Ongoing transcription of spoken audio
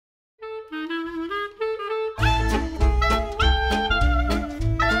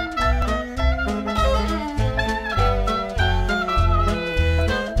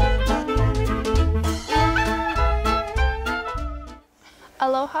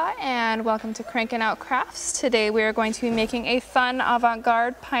Aloha and welcome to Crankin Out Crafts. Today we are going to be making a fun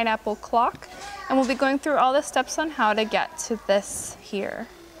avant-garde pineapple clock, and we'll be going through all the steps on how to get to this here.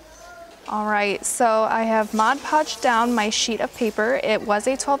 Alright, so I have Mod Podged down my sheet of paper. It was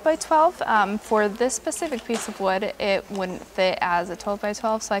a 12 by 12. For this specific piece of wood, it wouldn't fit as a 12 by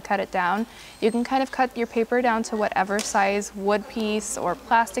 12, so I cut it down. You can kind of cut your paper down to whatever size wood piece or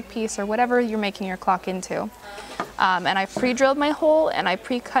plastic piece or whatever you're making your clock into. And I pre-drilled my hole and I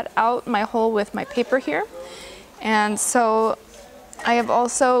pre-cut out my hole with my paper here. And so I have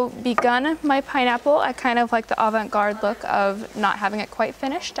also begun my pineapple. I kind of like the avant-garde look of not having it quite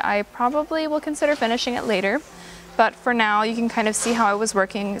finished. I probably will consider finishing it later, but for now you can kind of see how I was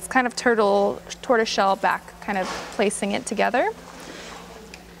working. It's kind of tortoiseshell back, kind of placing it together.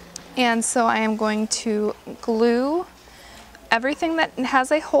 And so I am going to glue everything that has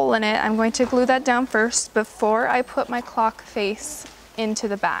a hole in it. I'm going to glue that down first before I put my clock face into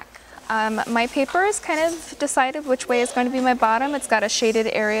the back. My paper is kind of decided which way is going to be my bottom. It's got a shaded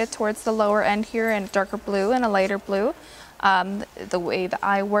area towards the lower end here and a darker blue and a lighter blue. The way the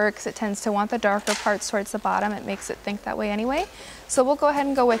eye works, it tends to want the darker parts towards the bottom. It makes it think that way anyway. So we'll go ahead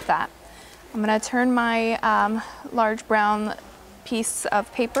and go with that. I'm going to turn my large brown piece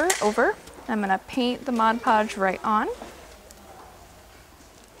of paper over. I'm going to paint the Mod Podge right on.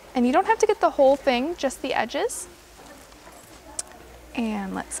 And you don't have to get the whole thing, just the edges.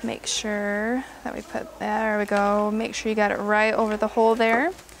 And let's make sure that we put, there we go, make sure you got it right over the hole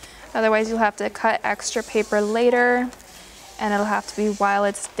there. Otherwise you'll have to cut extra paper later and it'll have to be while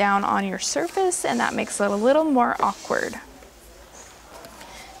it's down on your surface, and that makes it a little more awkward.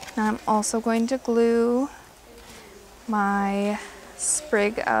 Now I'm also going to glue my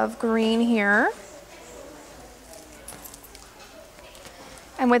sprig of green here.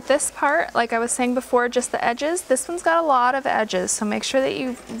 And with this part, like I was saying before, just the edges, this one's got a lot of edges, so make sure that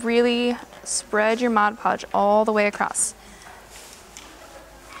you really spread your Mod Podge all the way across.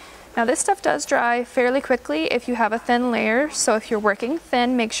 Now this stuff does dry fairly quickly if you have a thin layer, so if you're working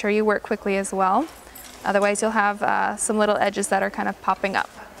thin, make sure you work quickly as well. Otherwise you'll have some little edges that are kind of popping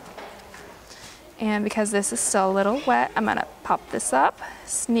up. And because this is still a little wet, I'm gonna pop this up,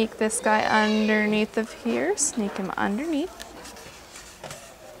 sneak this guy underneath of here, sneak him underneath.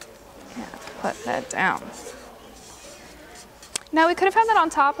 Put that down. Now we could have had that on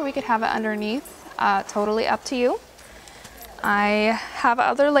top or we could have it underneath, totally up to you. I have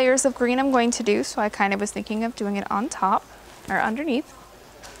other layers of green I'm going to do, so I kind of was thinking of doing it on top or underneath.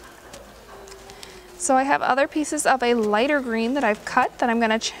 So I have other pieces of a lighter green that I've cut that I'm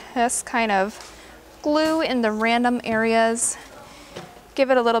going to just kind of glue in the random areas, give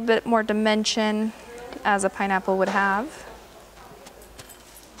it a little bit more dimension as a pineapple would have.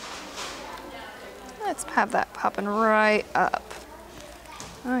 Let's have that popping right up.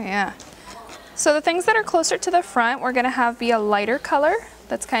 Oh yeah. So the things that are closer to the front, we're gonna have be a lighter color.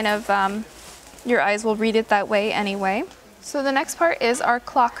 That's kind of, your eyes will read it that way anyway. So the next part is our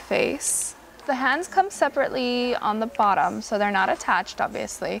clock face. The hands come separately on the bottom, so they're not attached,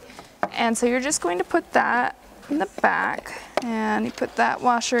 obviously. And so you're just going to put that in the back, and you put that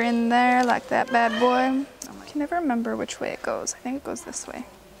washer in there like that bad boy. I can never remember which way it goes. I think it goes this way.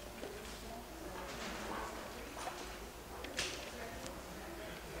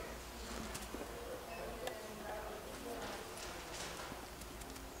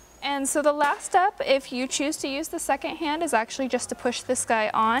 And so the last step, if you choose to use the second hand, is actually just to push this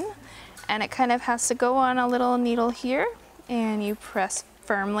guy on, and it kind of has to go on a little needle here, and you press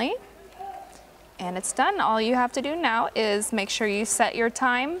firmly, and it's done. All you have to do now is make sure you set your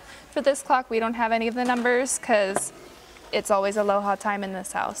time for this clock. We don't have any of the numbers because it's always Aloha time in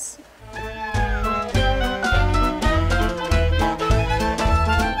this house.